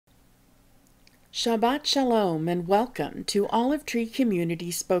Shabbat Shalom and welcome to Olive Tree Community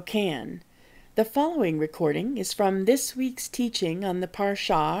Spokane. The following recording is from this week's teaching on the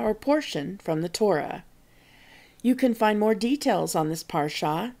Parasha or portion from the Torah. You can find more details on this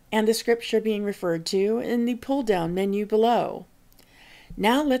Parasha and the scripture being referred to in the pull-down menu below.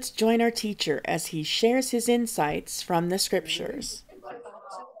 Now let's join our teacher as he shares his insights from the scriptures.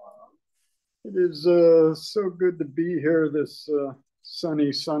 It is so good to be here this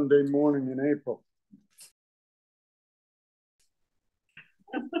sunny Sunday morning in April.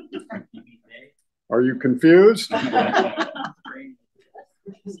 Are you confused?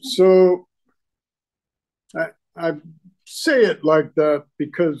 So I say it like that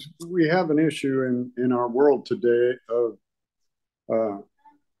because we have an issue in our world today of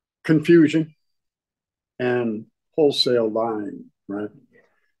confusion and wholesale lying, right?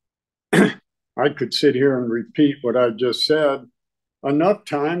 I could sit here and repeat what I just said enough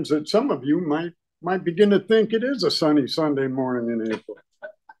times that some of you might begin to think it is a sunny Sunday morning in April.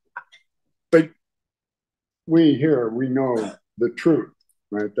 But we know the truth,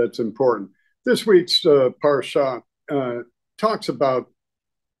 right? That's important. This week's Parasha talks about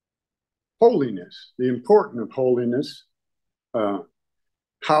holiness, the importance of holiness,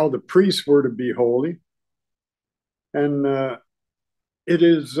 how the priests were to be holy. And it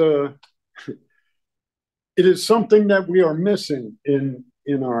is something that we are missing in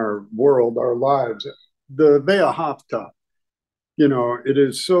our world, our lives. The Ve'ahavta, it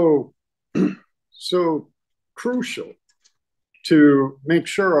is so crucial to make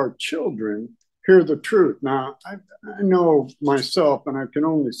sure our children hear the truth. Now, I know myself, and I can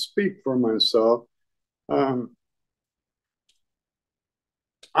only speak for myself.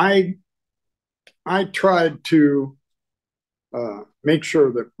 I tried to make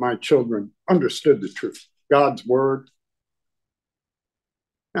sure that my children understood the truth, God's word.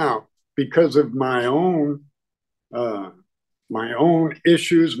 Now, because of my own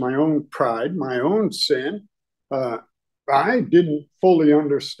issues, my own pride, my own sin, I didn't fully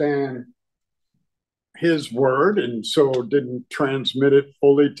understand his word, and so didn't transmit it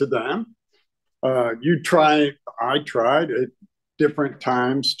fully to them. I tried at different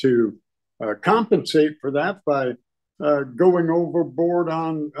times to compensate for that by going overboard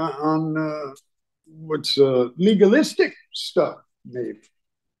on what's legalistic stuff, maybe.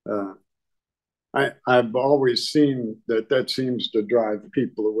 I've always seen that seems to drive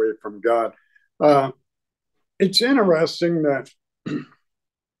people away from God. It's interesting that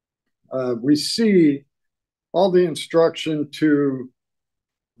we see all the instruction to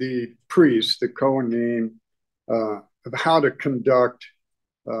the priests, the Kohanim, of how to conduct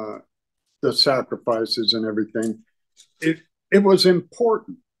the sacrifices and everything. It was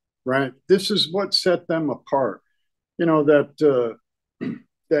important, right? This is what set them apart.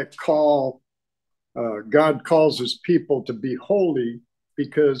 That call, God calls his people to be holy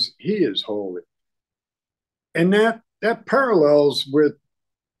because he is holy. And that parallels with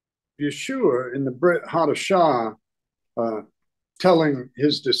Yeshua in the Brit Hadashah, telling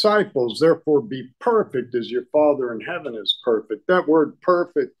his disciples, therefore be perfect as your Father in heaven is perfect. That word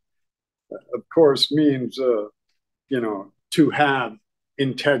perfect, of course, means, to have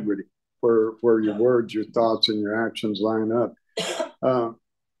integrity, where your words, your thoughts, and your actions line up.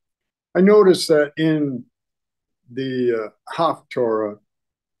 I noticed that in the Haftorah,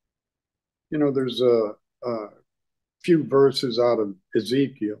 there's a few verses out of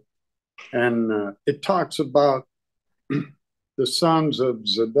Ezekiel, and it talks about the sons of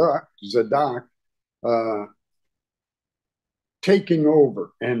Zadok taking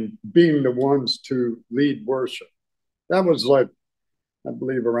over and being the ones to lead worship. That was like, I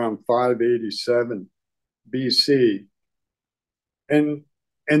believe, around 587 BC. And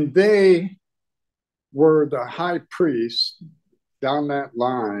they were the high priests down that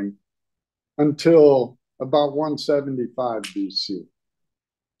line until about 175 BC.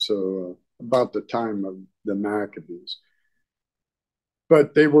 So about the time of the Maccabees.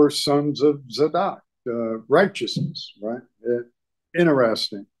 But they were sons of Zadok, righteousness, right?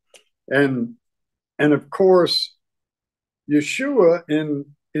 Interesting. And of course, Yeshua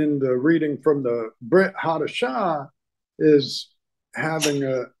in the reading from the Brit Hadashah is having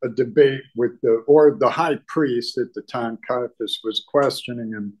a debate with the high priest at the time. Caiaphas was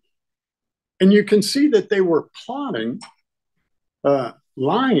questioning him. And you can see that they were plotting,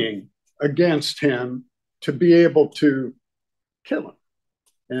 lying against him to be able to kill him.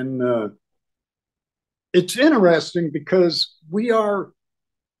 And it's interesting because we are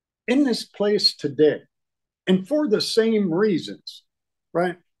in this place today, and for the same reasons,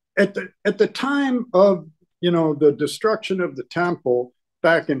 right? At the time of the destruction of the temple,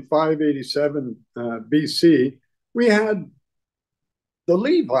 back in 587 BC, we had the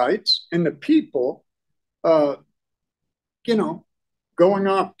Levites and the people, you know, going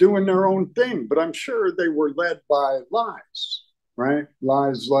off doing their own thing. But I'm sure they were led by lies, right?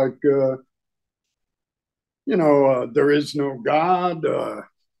 Lies like, there is no God.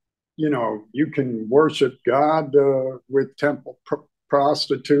 You can worship God with temple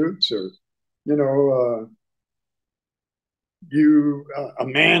prostitutes, or, a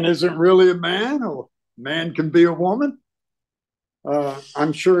man isn't really a man, or a man can be a woman.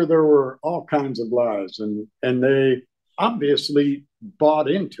 I'm sure there were all kinds of lies, and they obviously bought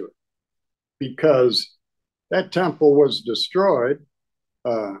into it because that temple was destroyed.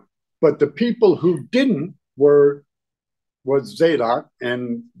 But the people who didn't was Zadok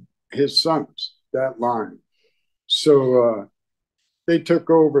and his sons, that line. So they took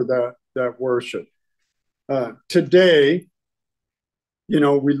over that worship. Today,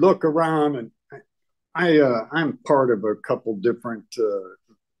 we look around, and I'm part of a couple different,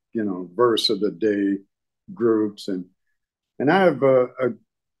 verse of the day groups, and I have a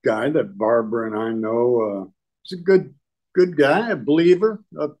guy that Barbara and I know. He's a good guy, a believer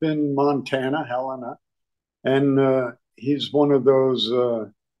up in Montana, Helena, and he's one of those,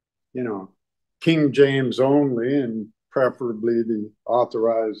 King James only, and preferably the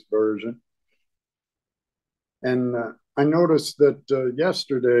authorized version. And I noticed that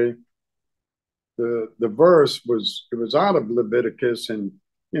yesterday the verse was out of Leviticus, and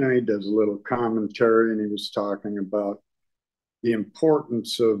he does a little commentary, and he was talking about the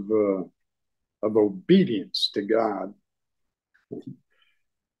importance of obedience to God,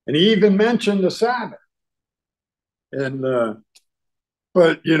 and he even mentioned the Sabbath. And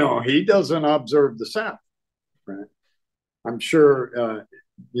but he doesn't observe the Sabbath, right? I'm sure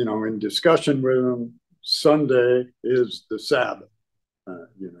in discussion with him, Sunday is the Sabbath.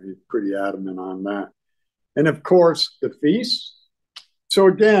 He's pretty adamant on that. And of course, the feasts. So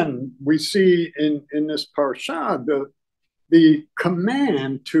again, we see in this Parasha the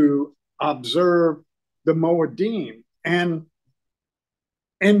command to observe the Moedim, and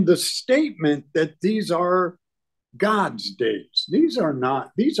the statement that these are God's days. These are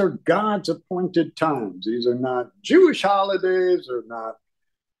God's appointed times. These are not Jewish holidays, or not,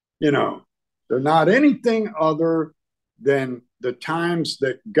 they're not anything other than the times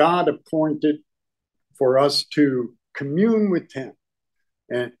that God appointed for us to commune with him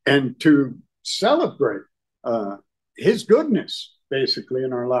and to celebrate his goodness, basically,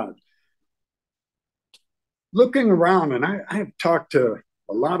 in our lives. Looking around, and I have talked to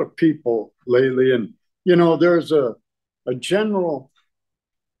a lot of people lately, and there's a general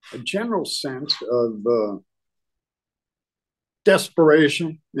sense of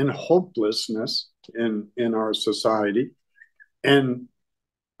desperation and hopelessness in our society, and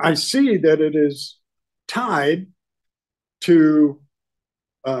I see that it is tied to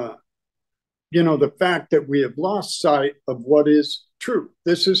the fact that we have lost sight of what is truth.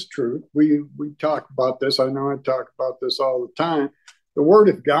 This is truth. We talk about this. I know I talk about this all the time. The word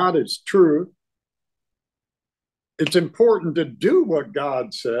of God is truth. It's important to do what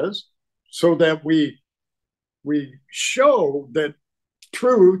God says so that we show that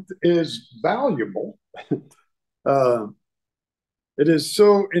truth is valuable. It is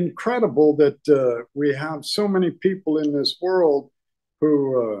so incredible that we have so many people in this world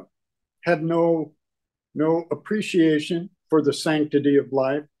who have no appreciation for the sanctity of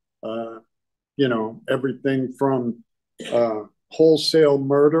life. Everything from wholesale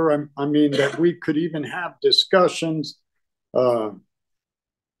murder. I mean, that we could even have discussions, about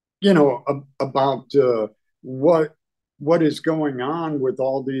what is going on with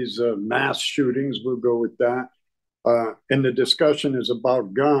all these mass shootings. We'll go with that. And the discussion is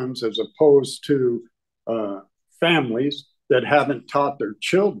about guns, as opposed to families that haven't taught their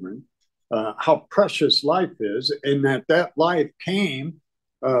children how precious life is, and that life came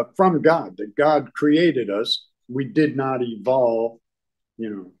from God, that God created us. We did not evolve,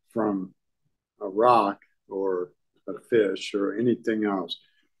 from a rock or a fish or anything else.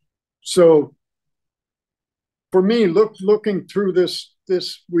 So for me, looking through this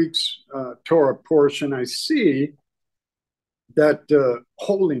week's Torah portion, I see that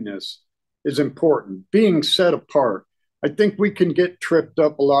holiness is important, being set apart. I think we can get tripped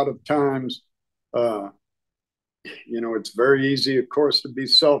up a lot of times. It's very easy, of course, to be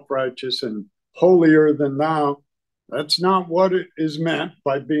self-righteous and holier than thou. That's not what it is meant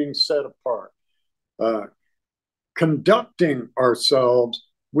by being set apart. Conducting ourselves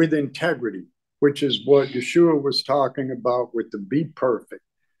with integrity, which is what Yeshua was talking about with the be perfect.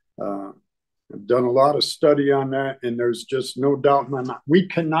 I've done a lot of study on that, and there's just no doubt in my mind. We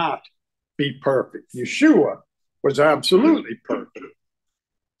cannot be perfect. Yeshua was absolutely perfect.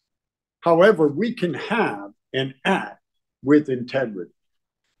 However, we can have and act with integrity.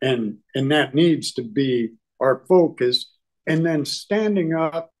 And that needs to be our focus. And then standing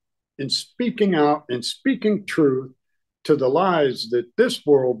up and speaking out and speaking truth to the lies that this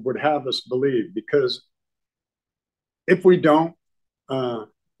world would have us believe. Because if we don't,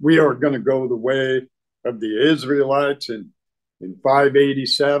 we are going to go the way of the Israelites in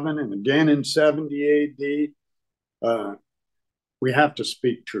 587 and again in 70 AD. We have to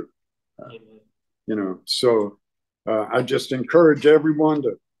speak truth. So I just encourage everyone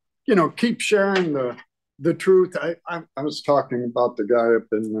to, keep sharing the truth. I was talking about the guy up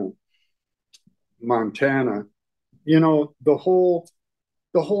in Montana. The whole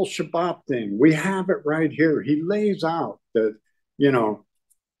Shabbat thing. We have it right here. He lays out that,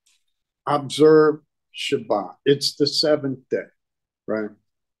 observe Shabbat. It's the seventh day, right?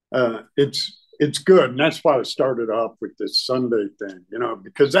 It's good, and that's why I started off with this Sunday thing,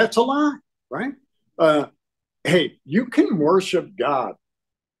 because that's a lie, right? Hey, you can worship God,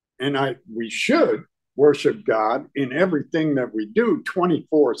 and we should worship God in everything that we do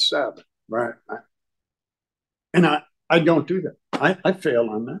 24/7, right? And I don't do that. I fail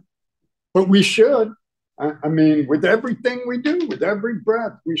on that, but we should. I mean, with everything we do, with every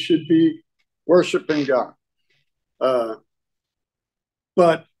breath, we should be worshiping God.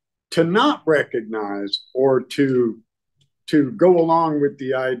 But to not recognize or to go along with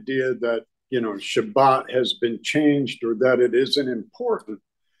the idea that, Shabbat has been changed or that it isn't important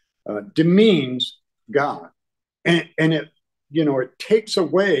demeans God. And it, it takes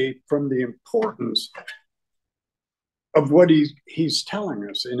away from the importance of what he's telling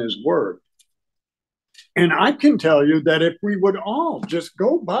us in his word. And I can tell you that if we would all just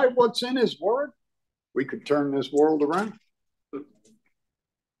go by what's in his word, we could turn this world around.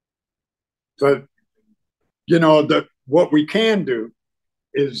 But, what we can do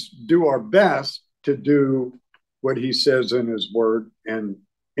is do our best to do what he says in his word and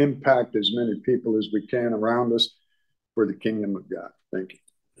impact as many people as we can around us for the kingdom of God. Thank you.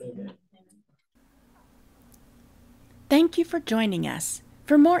 Amen. Thank you for joining us.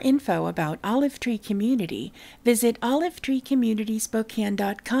 For more info about Olive Tree Community, visit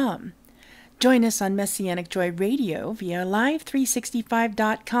olivetreecommunityspokane.com. Join us on Messianic Joy Radio via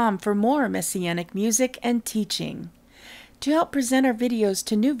live365.com for more Messianic music and teaching. To help present our videos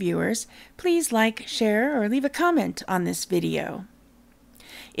to new viewers, please like, share, or leave a comment on this video.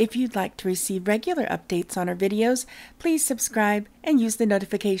 If you'd like to receive regular updates on our videos, please subscribe and use the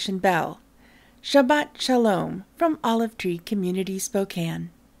notification bell. Shabbat Shalom from Olive Tree Community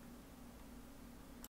Spokane.